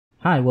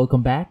Hi,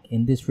 welcome back.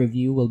 In this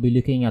review, we'll be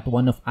looking at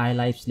one of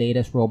ILIFE's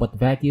latest robot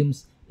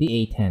vacuums, the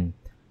A10.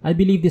 I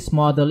believe this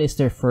model is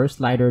their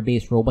first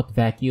LiDAR-based robot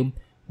vacuum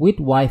with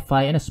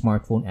Wi-Fi and a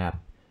smartphone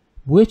app,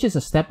 which is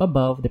a step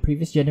above the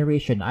previous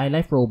generation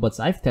ILIFE robots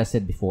I've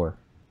tested before.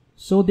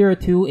 So there are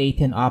two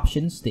A10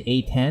 options, the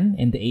A10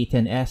 and the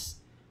A10s.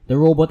 The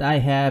robot I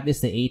have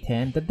is the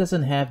A10 that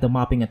doesn't have the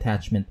mopping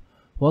attachment,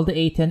 while the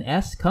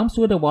A10s comes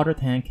with a water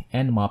tank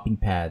and mopping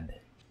pad.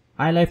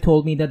 ILIFE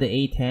told me that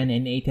the A10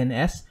 and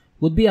A10s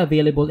would be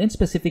available in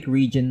specific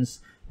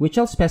regions, which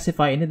I'll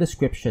specify in the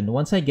description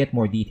once I get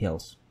more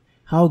details.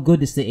 How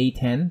good is the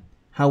A10?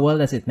 How well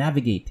does it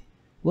navigate?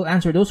 We'll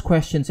answer those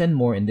questions and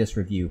more in this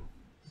review.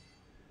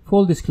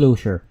 Full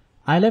disclosure,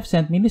 ILIFE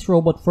sent me this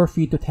robot for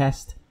free to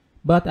test,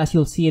 but as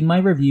you'll see in my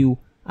review,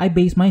 I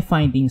base my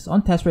findings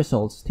on test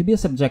results to be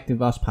as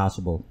objective as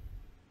possible.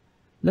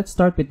 Let's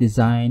start with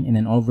design and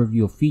an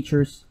overview of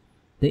features.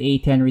 The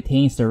A10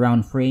 retains the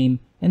round frame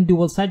and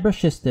dual side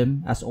brush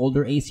system as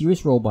older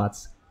A-series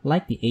robots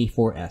like the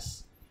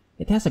A4s.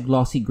 It has a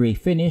glossy gray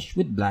finish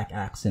with black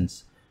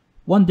accents.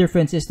 One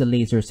difference is the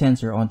laser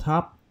sensor on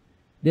top.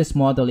 This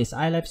model is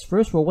ILIFE's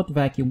first robot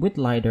vacuum with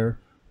LiDAR,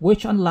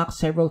 which unlocks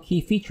several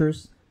key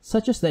features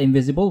such as the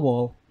invisible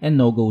wall and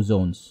no-go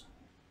zones.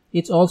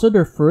 It's also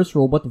their first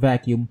robot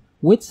vacuum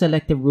with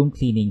selective room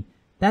cleaning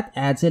that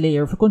adds a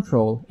layer of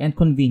control and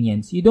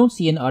convenience you don't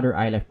see in other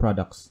ILIFE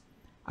products.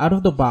 Out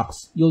of the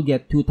box, you'll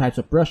get two types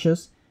of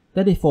brushes,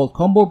 the default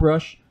combo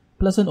brush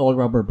plus an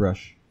all-rubber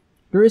brush.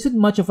 There isn't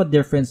much of a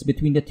difference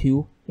between the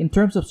two in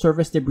terms of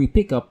surface debris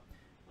pickup,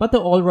 but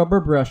the all-rubber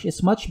brush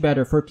is much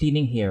better for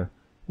cleaning hair,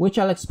 which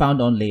I'll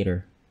expound on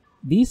later.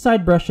 These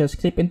side brushes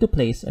clip into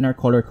place and are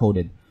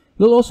color-coded.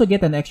 You'll also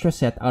get an extra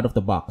set out of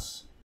the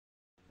box.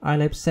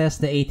 ILIFE says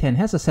the A10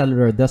 has a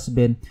cellular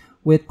dustbin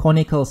with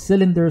conical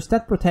cylinders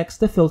that protects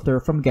the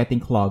filter from getting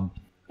clogged.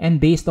 And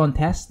based on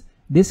tests,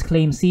 this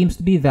claim seems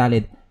to be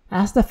valid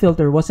as the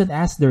filter wasn't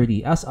as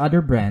dirty as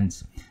other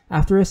brands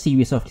after a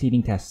series of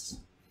cleaning tests.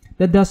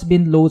 The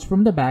dustbin loads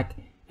from the back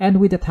and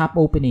with the top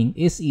opening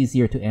is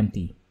easier to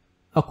empty.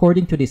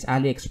 According to this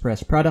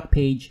AliExpress product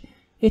page,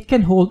 it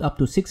can hold up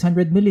to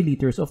 600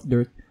 milliliters of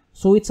dirt,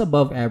 so it's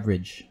above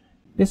average.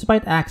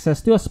 Despite access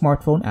to a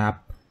smartphone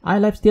app,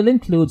 ILIFE still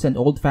includes an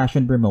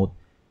old-fashioned remote,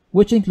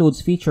 which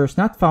includes features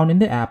not found in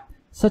the app,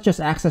 such as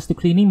access to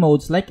cleaning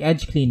modes like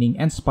edge cleaning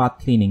and spot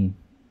cleaning.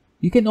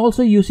 You can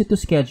also use it to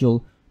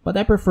schedule, but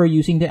I prefer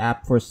using the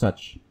app for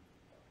such.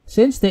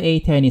 Since the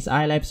A10 is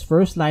ILIFE's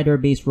first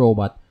LiDAR-based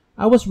robot,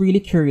 I was really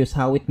curious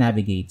how it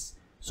navigates,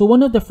 so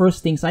one of the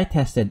first things I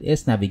tested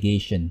is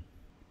navigation.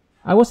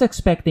 I was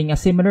expecting a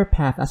similar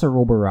path as a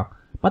Roborock,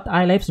 but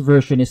ILIFE's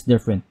version is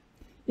different.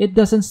 It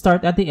doesn't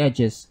start at the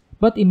edges,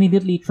 but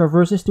immediately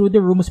traverses through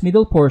the room's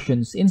middle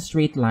portions in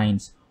straight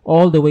lines,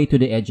 all the way to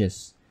the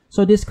edges.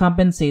 So this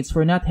compensates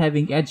for not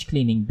having edge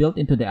cleaning built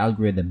into the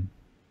algorithm.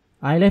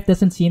 ILIFE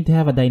doesn't seem to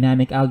have a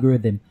dynamic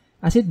algorithm,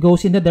 as it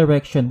goes in the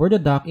direction where the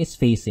dock is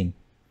facing.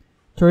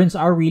 Turns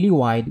are really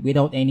wide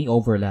without any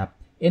overlap.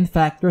 In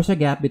fact, there's a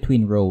gap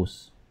between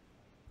rows.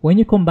 When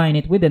you combine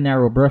it with a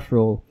narrow brush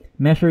roll,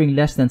 measuring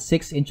less than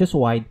 6 inches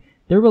wide,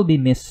 there will be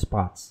missed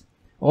spots.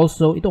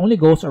 Also, it only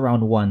goes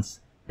around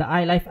once. The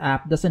ILIFE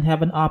app doesn't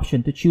have an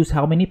option to choose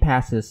how many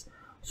passes,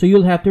 so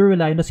you'll have to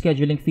rely on the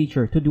scheduling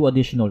feature to do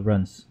additional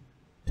runs.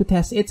 To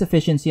test its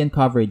efficiency and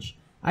coverage,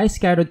 I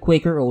scattered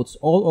Quaker oats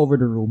all over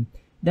the room,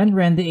 then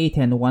ran the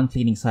A10 one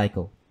cleaning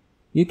cycle.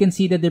 You can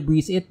see the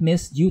debris it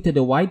missed due to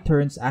the wide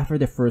turns after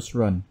the first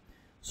run.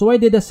 So I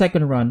did a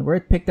second run where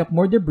it picked up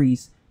more debris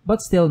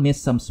but still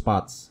missed some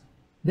spots.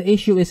 The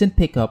issue isn't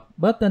pickup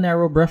but the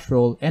narrow brush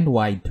roll and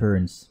wide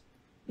turns.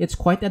 It's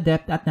quite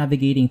adept at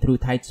navigating through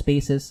tight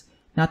spaces.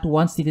 Not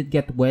once did it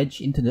get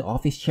wedged into the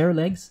office chair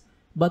legs,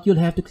 but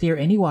you'll have to clear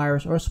any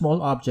wires or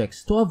small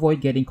objects to avoid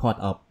getting caught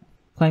up.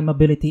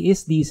 Climbability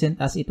is decent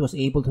as it was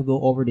able to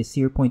go over the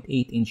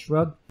 0.8-inch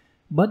rug,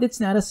 but it's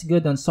not as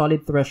good on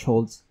solid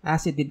thresholds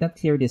as it did not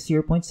clear the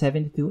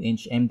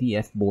 0.72-inch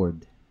MDF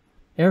board.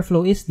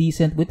 Airflow is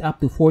decent with up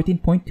to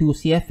 14.2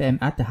 CFM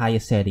at the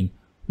highest setting,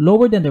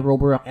 lower than the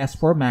Roborock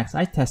S4 Max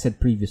I tested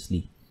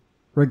previously.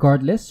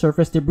 Regardless,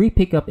 surface debris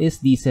pickup is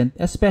decent,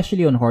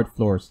 especially on hard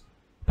floors.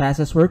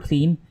 Passes were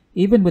clean,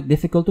 even with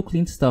difficult to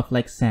clean stuff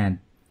like sand.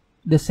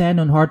 The sand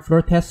on hard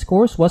floor test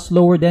scores was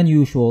lower than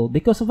usual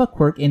because of a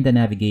quirk in the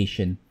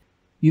navigation.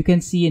 You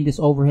can see in this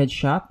overhead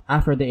shot,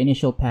 after the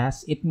initial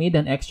pass, it made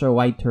an extra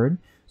wide turn,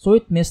 so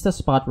it missed a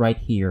spot right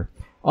here.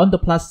 On the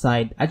plus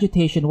side,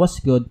 agitation was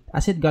good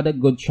as it got a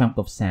good chunk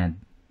of sand.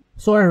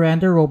 So I ran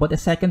the robot a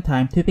second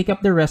time to pick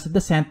up the rest of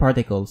the sand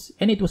particles,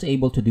 and it was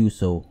able to do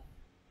so.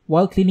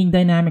 While cleaning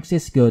dynamics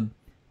is good,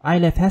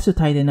 ILIFE has to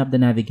tighten up the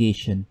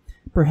navigation,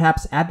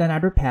 perhaps add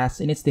another pass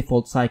in its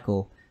default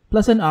cycle,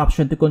 plus an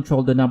option to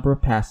control the number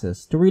of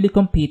passes to really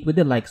compete with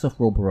the likes of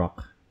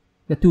Roborock.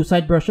 The two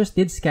side brushes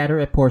did scatter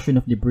a portion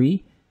of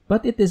debris,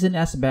 but it isn't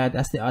as bad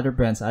as the other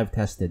brands I've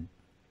tested.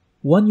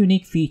 One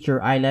unique feature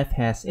ILIFE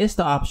has is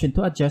the option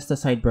to adjust the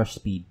side brush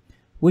speed,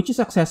 which is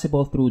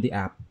accessible through the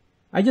app.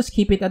 I just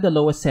keep it at the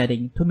lowest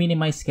setting to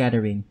minimize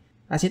scattering,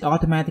 as it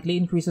automatically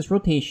increases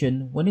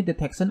rotation when it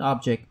detects an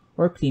object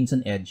or cleans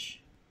an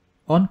edge.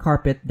 On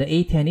carpet, the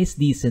A10 is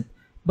decent,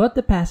 but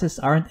the passes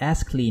aren't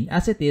as clean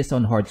as it is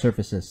on hard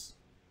surfaces.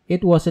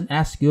 It wasn't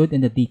as good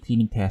in the deep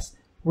cleaning test,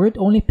 where it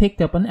only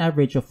picked up an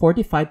average of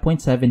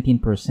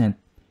 45.17%.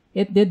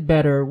 It did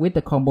better with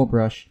the combo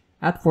brush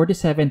at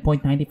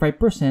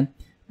 47.95%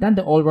 than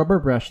the all-rubber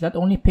brush that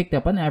only picked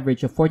up an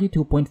average of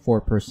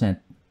 42.4%.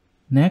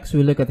 Next,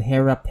 we look at the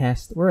hair wrap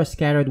test, where I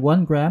scattered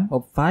 1 gram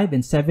of 5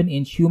 and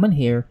 7-inch human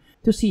hair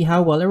to see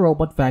how well a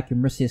robot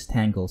vacuum resists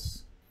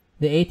tangles.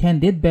 The A10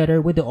 did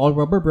better with the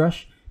all-rubber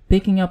brush,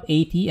 picking up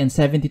 80 and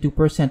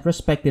 72%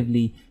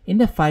 respectively in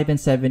the 5 and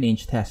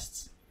 7-inch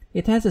tests.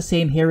 It has the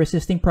same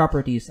hair-resisting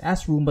properties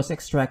as Roomba's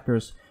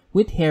extractors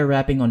with hair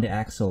wrapping on the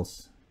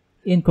axles.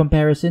 In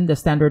comparison, the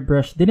standard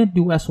brush didn't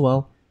do as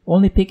well,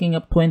 only picking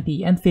up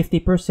 20 and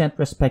 50%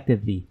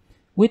 respectively,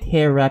 with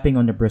hair wrapping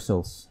on the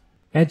bristles.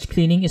 Edge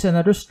cleaning is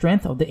another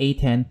strength of the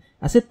A10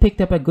 as it picked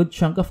up a good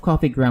chunk of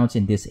coffee grounds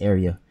in this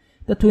area.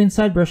 The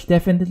twin-side brush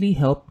definitely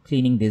helped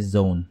cleaning this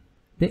zone.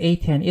 The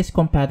A10 is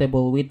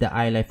compatible with the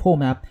ILIFE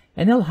Home app,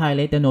 and I'll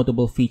highlight the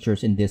notable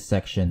features in this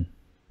section.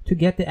 To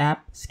get the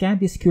app, scan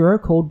this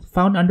QR code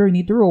found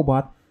underneath the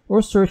robot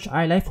or search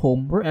ILIFE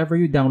Home wherever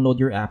you download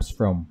your apps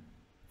from.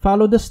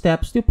 Follow the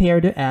steps to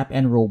pair the app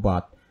and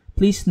robot.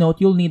 Please note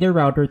you'll need a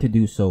router to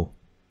do so.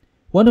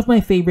 One of my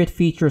favorite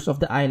features of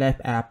the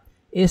ILIFE app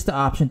is the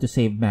option to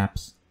save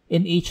maps.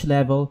 In each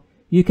level,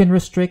 you can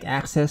restrict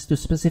access to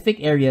specific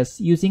areas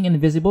using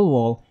invisible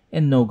wall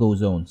and no-go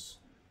zones.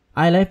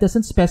 ILIFE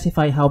doesn't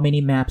specify how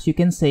many maps you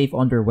can save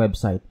on their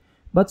website,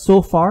 but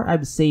so far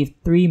I've saved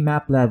 3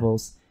 map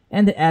levels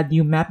and the Add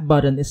New Map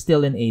button is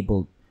still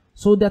enabled,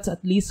 so that's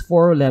at least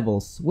 4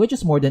 levels, which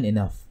is more than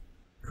enough.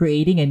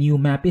 Creating a new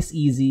map is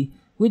easy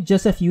with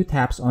just a few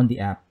taps on the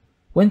app.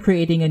 When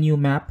creating a new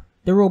map,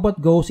 the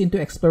robot goes into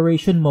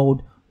exploration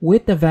mode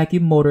with the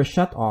vacuum motor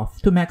shut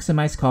off to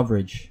maximize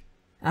coverage.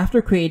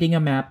 After creating a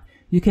map,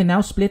 you can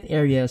now split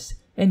areas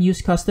and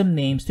use custom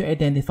names to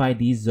identify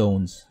these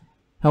zones.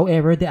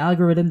 However, the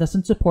algorithm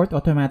doesn't support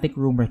automatic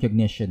room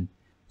recognition,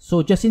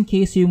 so just in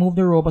case you move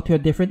the robot to a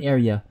different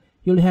area,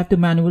 you'll have to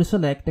manually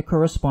select the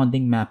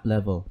corresponding map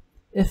level.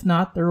 If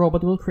not, the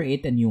robot will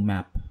create a new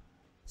map.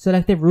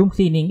 Selective room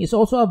cleaning is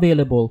also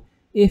available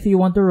if you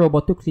want the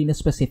robot to clean a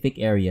specific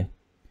area.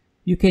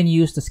 You can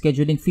use the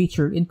scheduling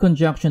feature in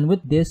conjunction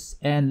with this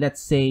and,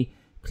 let's say,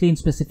 clean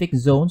specific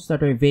zones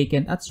that are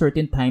vacant at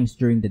certain times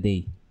during the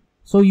day.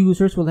 So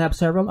users will have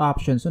several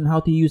options on how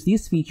to use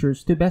these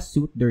features to best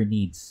suit their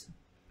needs.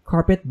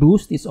 Carpet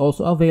Boost is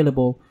also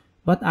available,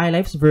 but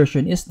ILIFE's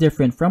version is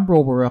different from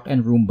Roborock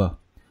and Roomba,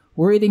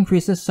 where it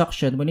increases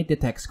suction when it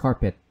detects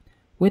carpet.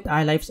 With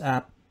ILIFE's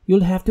app,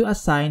 you'll have to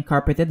assign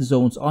carpeted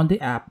zones on the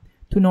app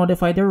to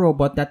notify the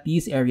robot that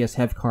these areas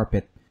have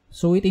carpet,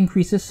 so it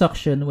increases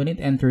suction when it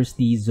enters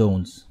these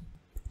zones.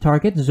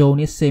 Target zone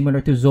is similar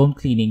to zone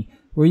cleaning,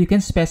 where you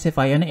can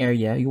specify an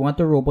area you want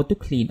the robot to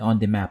clean on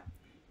the map.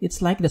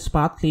 It's like the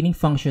spot cleaning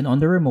function on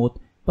the remote,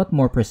 but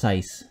more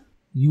precise.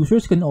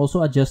 Users can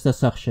also adjust the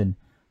suction.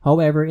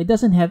 However, it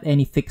doesn't have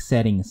any fixed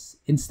settings.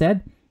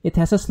 Instead, it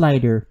has a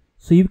slider,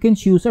 so you can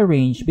choose a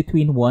range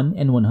between 1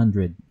 and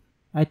 100.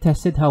 I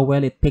tested how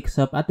well it picks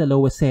up at the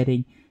lowest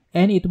setting,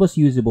 and it was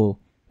usable,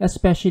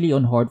 especially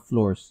on hard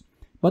floors.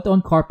 But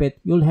on carpet,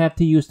 you'll have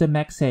to use the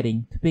max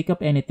setting to pick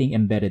up anything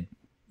embedded.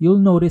 You'll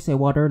notice a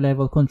water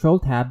level control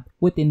tab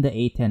within the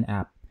A10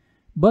 app.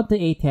 But the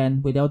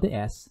A10 without the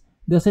S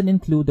doesn't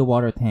include the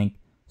water tank,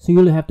 so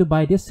you'll have to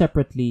buy this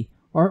separately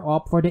or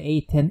opt for the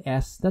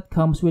A10s that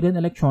comes with an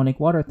electronic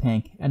water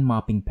tank and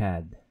mopping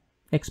pad.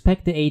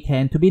 Expect the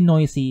A10 to be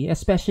noisy,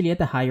 especially at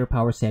the higher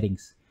power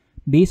settings.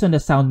 Based on the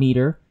sound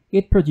meter,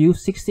 it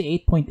produced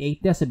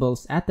 68.8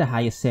 decibels at the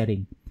highest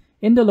setting.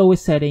 In the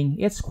lowest setting,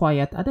 it's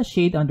quiet at a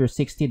shade under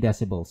 60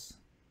 decibels.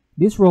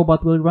 This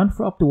robot will run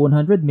for up to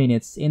 100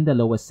 minutes in the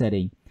lowest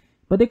setting,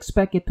 but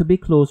expect it to be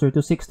closer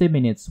to 60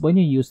 minutes when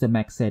you use the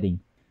max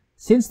setting.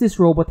 Since this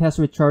robot has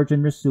recharge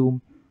and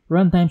resume,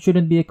 runtime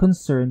shouldn't be a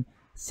concern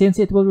since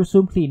it will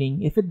resume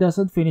cleaning if it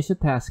doesn't finish the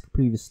task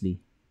previously.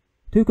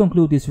 To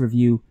conclude this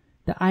review,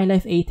 the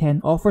ILIFE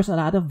A10 offers a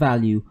lot of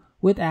value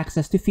with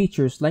access to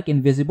features like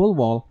invisible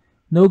wall,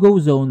 no-go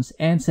zones,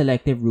 and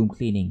selective room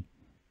cleaning.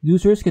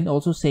 Users can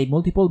also save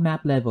multiple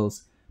map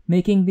levels,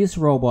 making this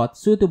robot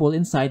suitable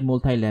inside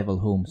multi-level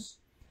homes.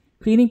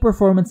 Cleaning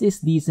performance is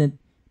decent,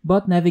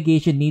 but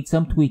navigation needs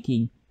some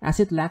tweaking as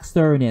it lacks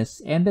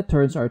thoroughness and the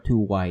turns are too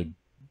wide.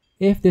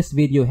 If this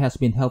video has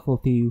been helpful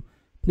to you,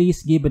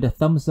 please give it a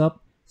thumbs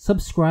up,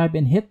 subscribe,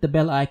 and hit the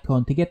bell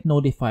icon to get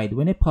notified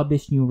when I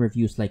publish new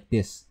reviews like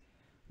this.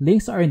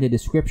 Links are in the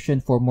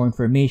description for more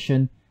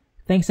information.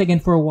 Thanks again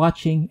for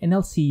watching, and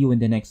I'll see you in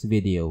the next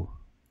video.